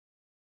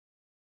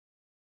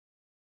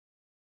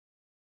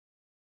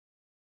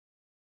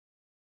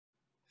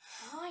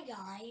Hi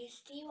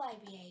guys,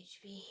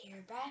 DYBHB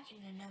here, back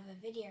in another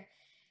video,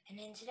 and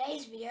in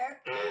today's video,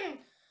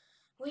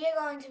 we are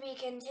going to be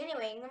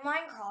continuing the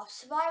Minecraft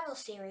Survival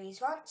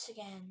Series once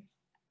again.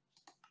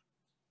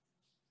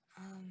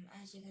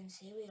 As you can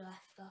see, we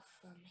left off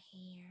from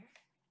here.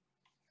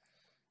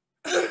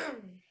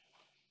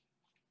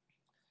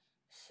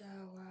 So,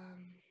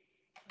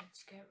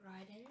 let's get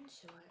right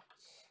into it.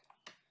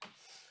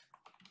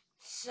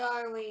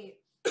 So,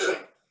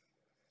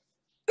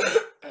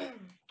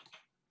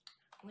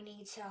 we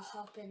need to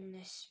hop in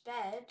this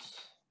bed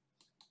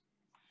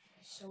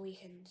so we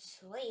can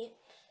sleep,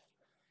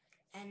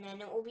 and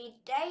then it will be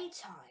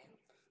daytime.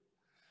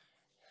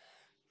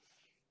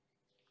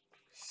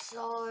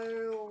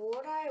 So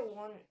what I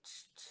want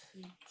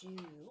to do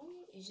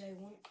is I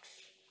want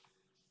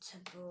to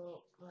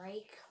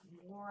break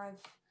more of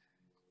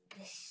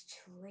this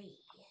tree.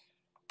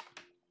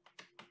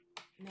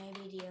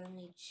 Maybe the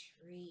only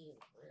tree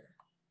we're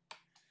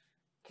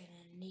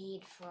gonna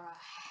need for a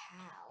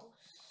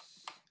house.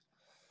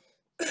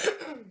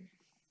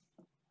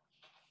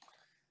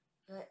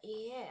 But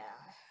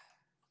yeah.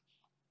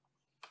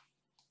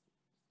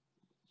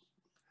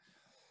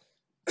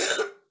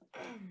 So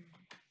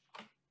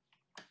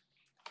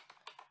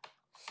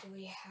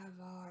we have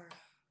our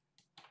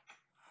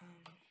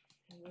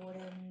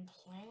wooden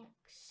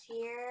planks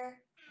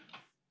here.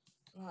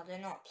 Well, they're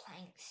not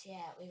planks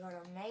yet. We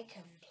gotta make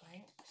them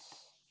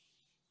planks.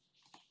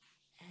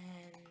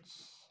 And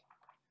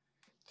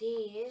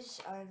these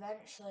are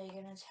eventually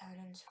gonna turn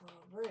into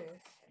a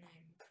roof. And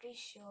I'm pretty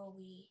sure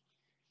we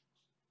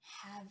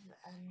have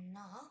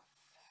enough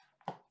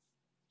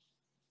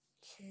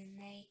to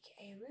make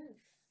a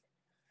roof.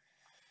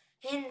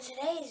 In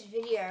today's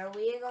video,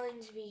 we are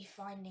going to be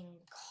finding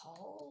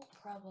coal,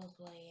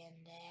 probably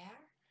in there,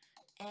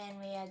 and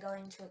we are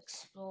going to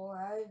explore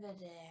over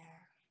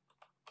there.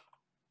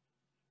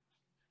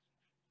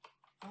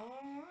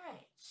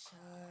 Alright, so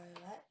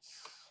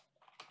let's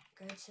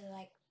go to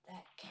like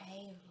that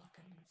cave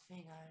looking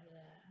thing over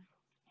there.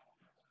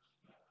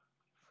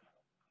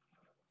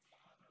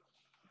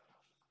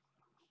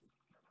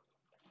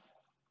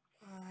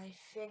 I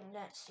think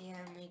that's the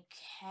only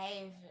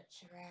cave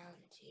that's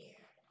around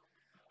here.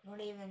 Not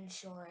even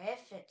sure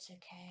if it's a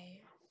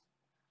cave,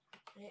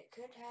 but it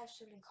could have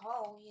some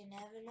coal, you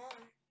never know.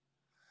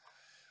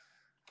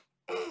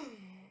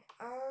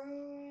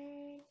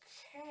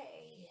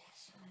 Okay,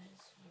 so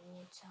there's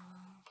water.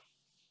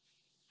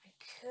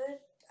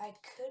 I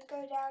could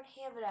go down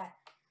here, but I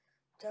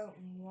don't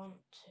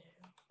want to.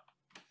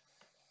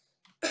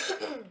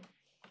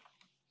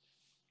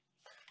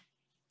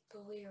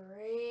 But we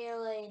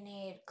really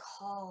need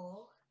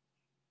coal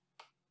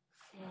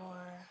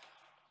for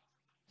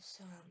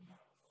some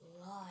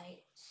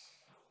light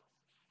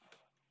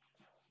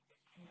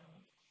in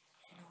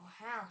our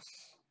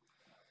house,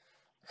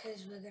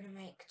 because we're gonna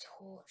make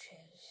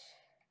torches.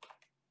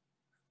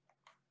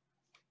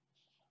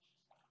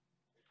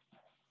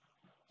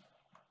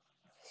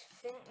 I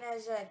think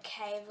there's a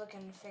cave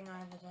looking thing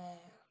over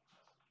there,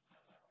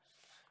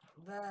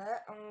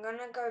 but I'm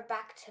gonna go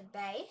back to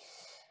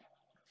base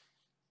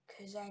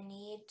because I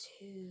need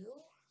to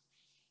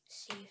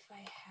see if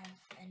I have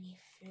any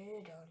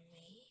food on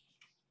me.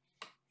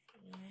 Do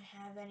I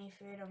have any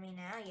food on me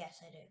now?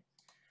 Yes, I do.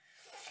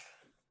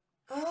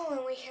 Oh,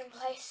 and we can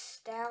place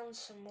down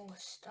some more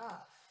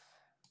stuff.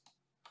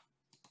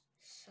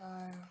 So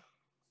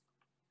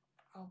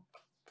I'll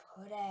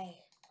put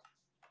a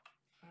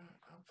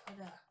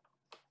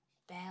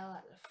bell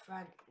at the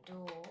front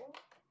door,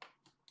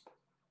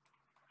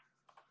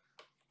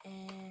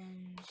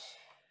 and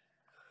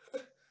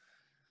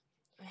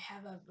I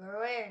have a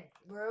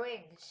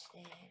brewing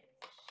stand,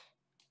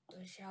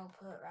 which I'll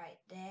put right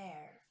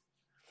there.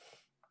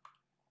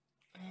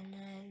 And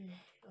then,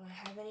 do I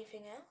have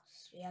anything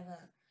else? We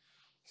have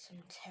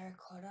some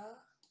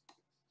terracotta.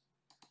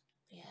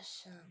 We have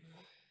some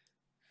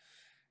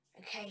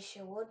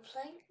acacia wood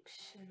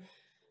planks, and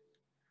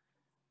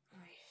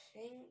I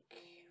think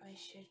I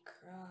should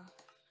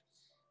craft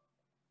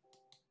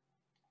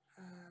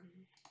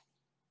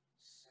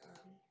some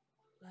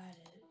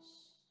ladders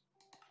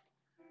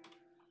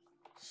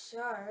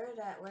so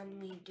that when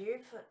we do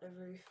put the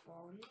roof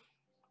on,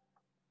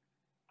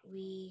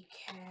 we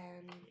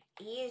can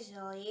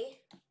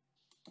easily,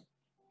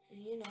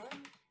 you know,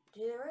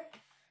 do the roof.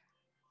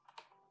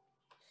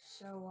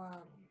 So,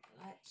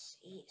 let's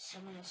eat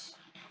some of this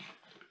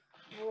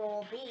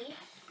raw beef.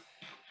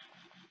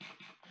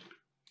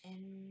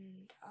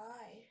 And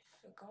I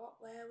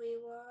forgot where we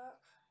were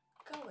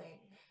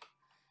going.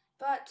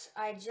 But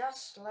I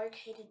just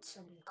located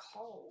some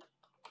coal.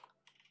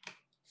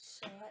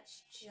 So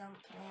let's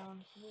jump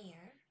down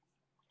here.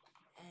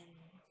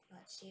 And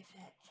let's see if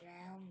that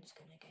drown's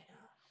gonna get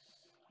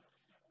us.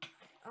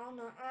 Oh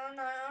no, oh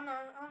no, oh no,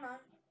 oh no.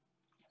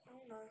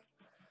 Oh no.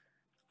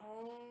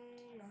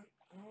 Oh no,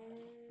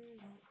 oh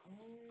no,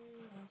 oh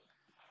no.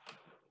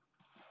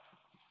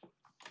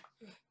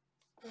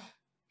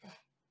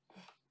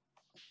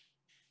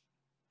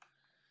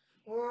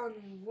 We're on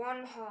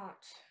one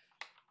heart.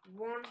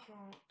 One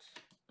heart.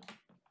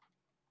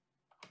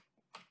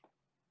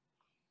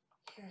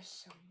 Here's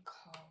some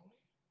coal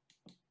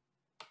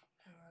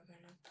that we're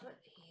gonna put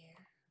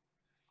here.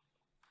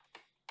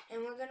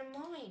 And we're gonna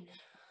mine.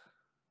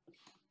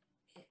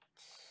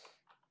 It's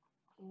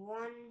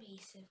one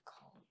piece of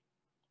coal.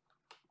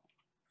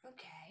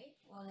 Okay,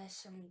 well there's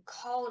some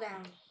coal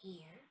down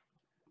here.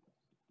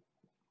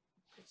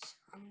 It's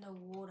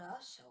underwater,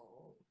 so it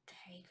will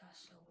take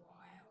us a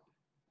while.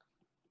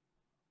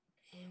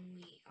 And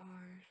we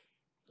are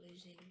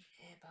losing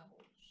air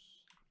bubbles.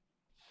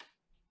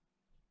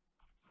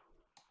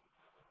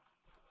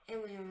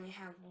 And we only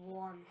have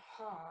one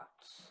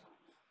heart.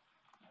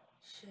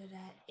 So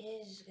that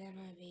is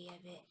gonna be a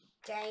bit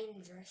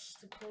dangerous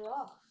to pull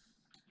off.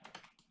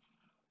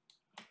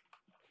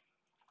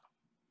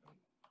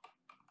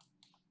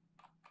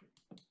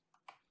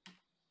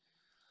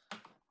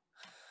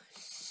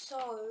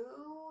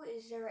 So,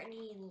 is there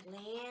any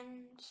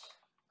land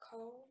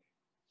coal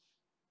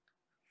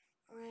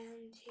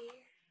around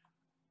here?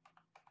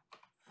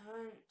 I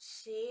don't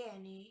see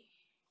any.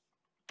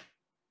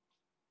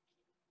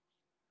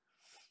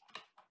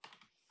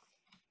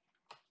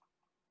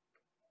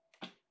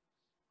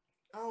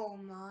 Oh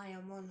my,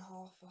 I'm on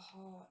half a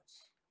heart.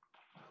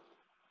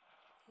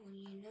 Well,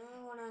 you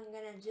know what I'm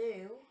gonna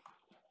do,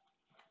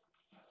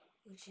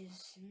 which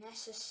is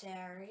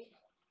necessary.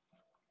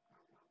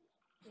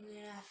 I'm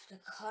gonna have to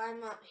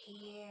climb up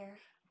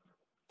here,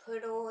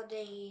 put all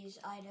these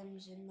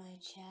items in my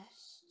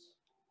chest,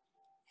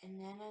 and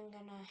then I'm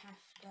gonna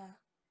have to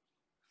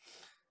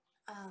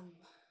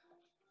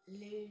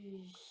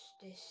lose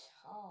this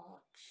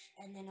heart,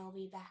 and then I'll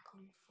be back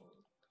on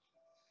full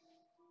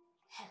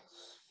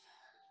health.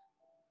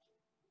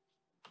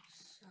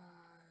 So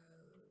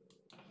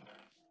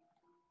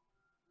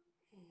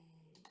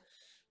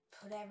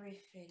put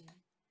everything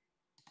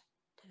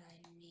that I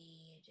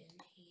need in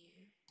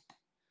here.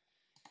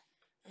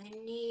 I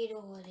need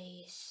all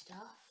these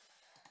stuff.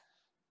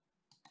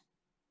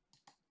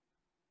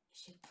 I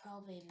should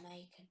probably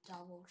make a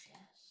double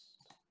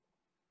chest.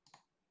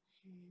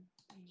 I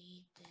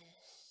need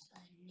this. I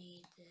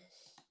need this.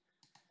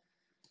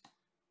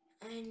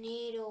 I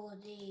need all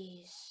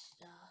these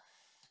stuff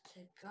to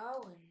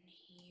go in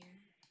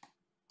here.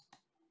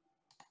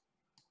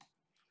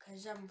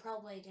 Because I'm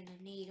probably going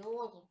to need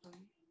all of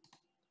them.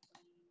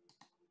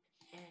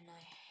 And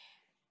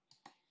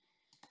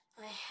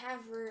I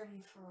have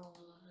room for all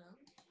of them.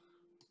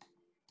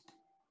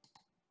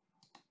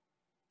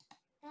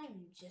 I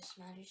just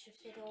managed to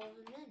fit all of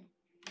them in.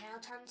 Now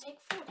time to take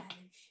full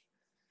damage.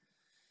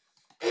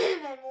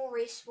 Then we'll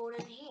respawn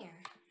in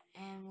here.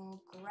 And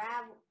we'll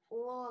grab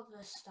all of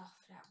the stuff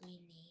that we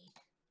need.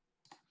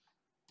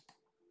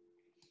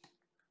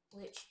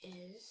 Which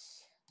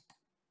is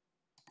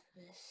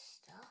this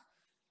stuff.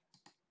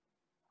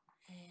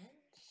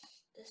 And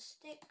the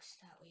sticks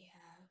that we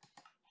have.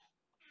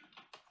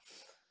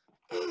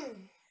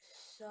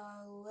 So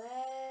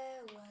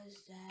where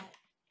was that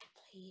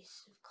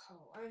piece of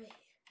coal? Over here.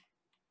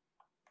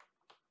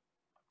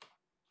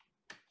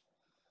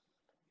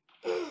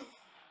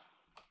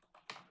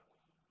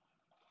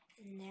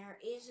 And there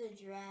is a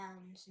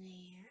drowns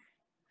near.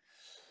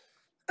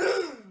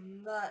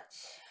 But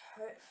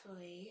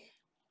hopefully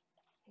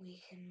we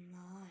can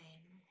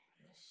mine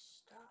the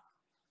stuff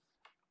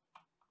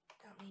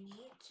that we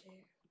need to.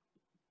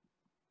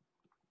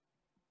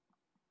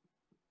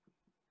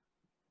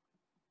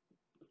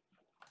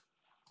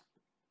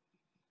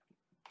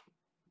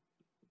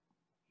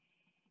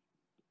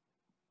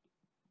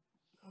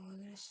 Oh,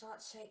 we're gonna start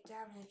to take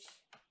damage.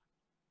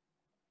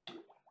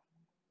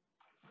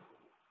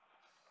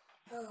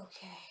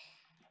 Okay.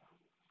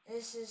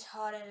 This is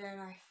harder than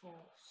I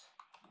thought.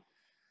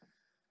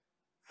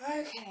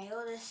 Okay,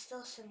 well there's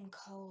still some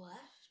coal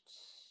left.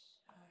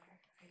 So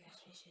I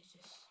guess we should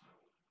just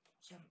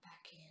jump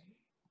back in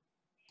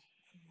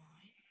and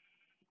mine.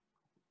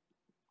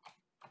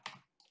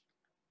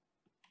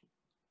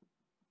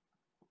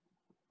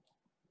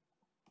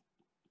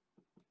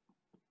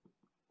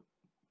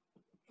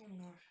 Oh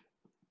no.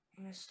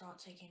 I'm gonna start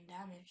taking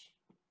damage.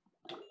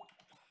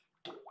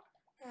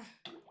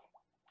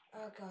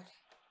 Oh god.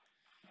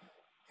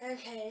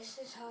 Okay, this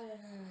is harder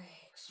than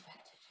I expected.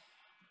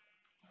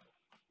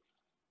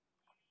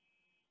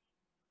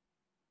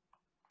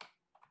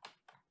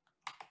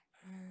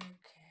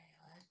 Okay,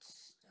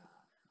 let's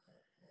start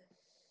with this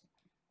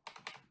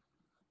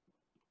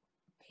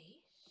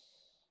piece.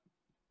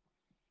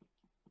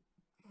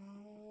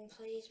 Oh,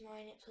 please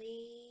mine it,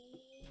 please.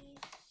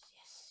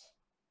 Yes.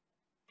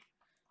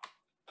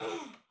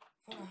 Oh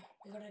no,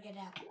 we gotta get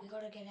out. We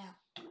gotta get out.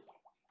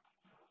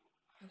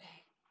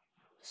 Okay,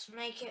 let's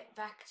make it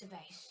back to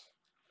base.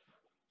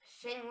 I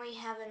think we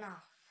have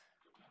enough.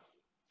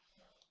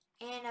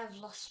 And I've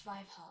lost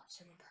 5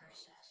 hearts in the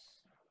process.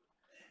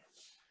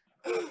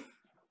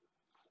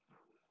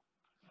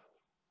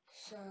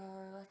 So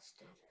let's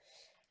do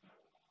this.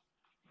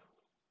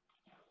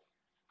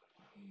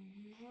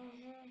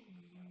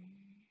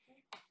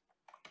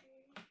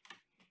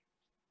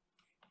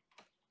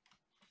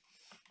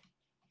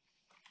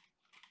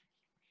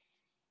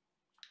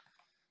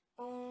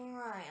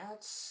 Alright,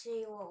 let's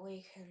see what what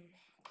we can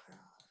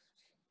craft.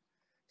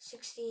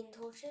 16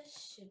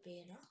 torches should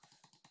be enough.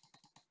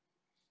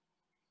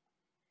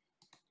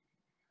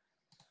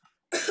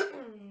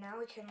 Now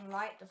we can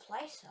light the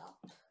place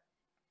up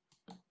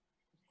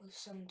with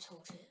some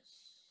torches.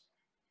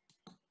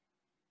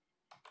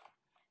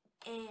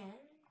 And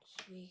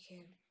we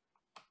can...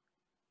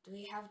 Do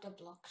we have the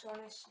blocks on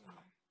us? No.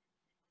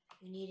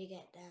 We need to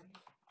get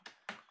them.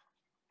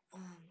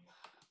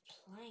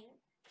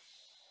 Planks.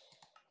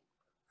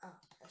 Oh,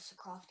 that's a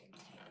crafting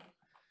table.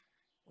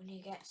 We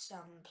need to get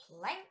some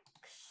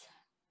planks.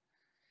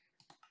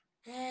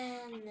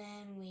 And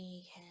then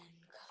we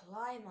can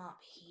climb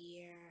up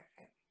here.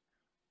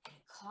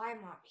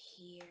 Climb up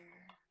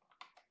here.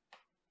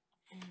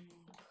 And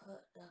we'll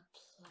put the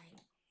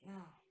plank.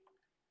 No.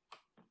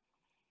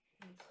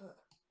 And put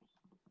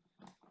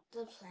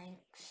the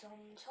planks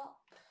on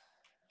top.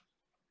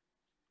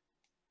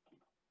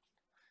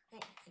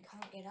 Wait, I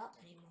can't get up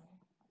anymore.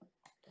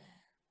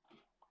 There.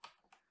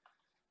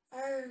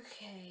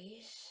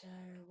 Okay, so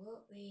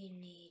what we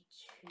need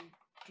to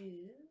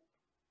do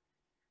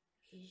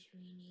is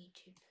we need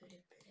to put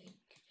a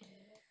plank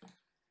there.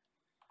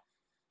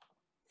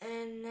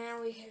 And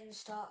now we can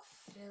start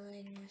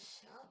filling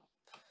this up.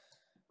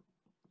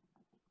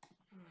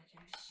 Oh, I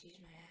can just use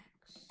my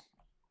axe.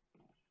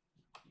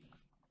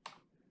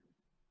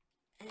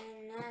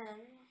 And then,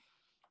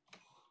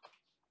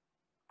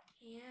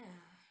 yeah,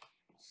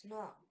 it's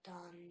not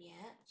done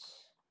yet,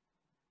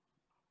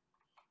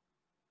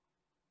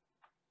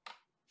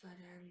 but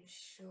I'm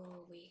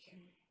sure we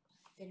can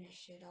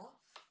finish it off.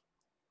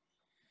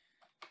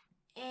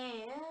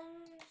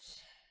 And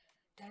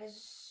that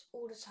is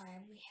all the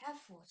time we have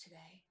for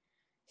today.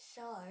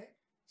 So,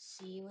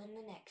 see you in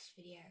the next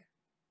video.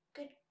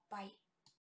 Goodbye.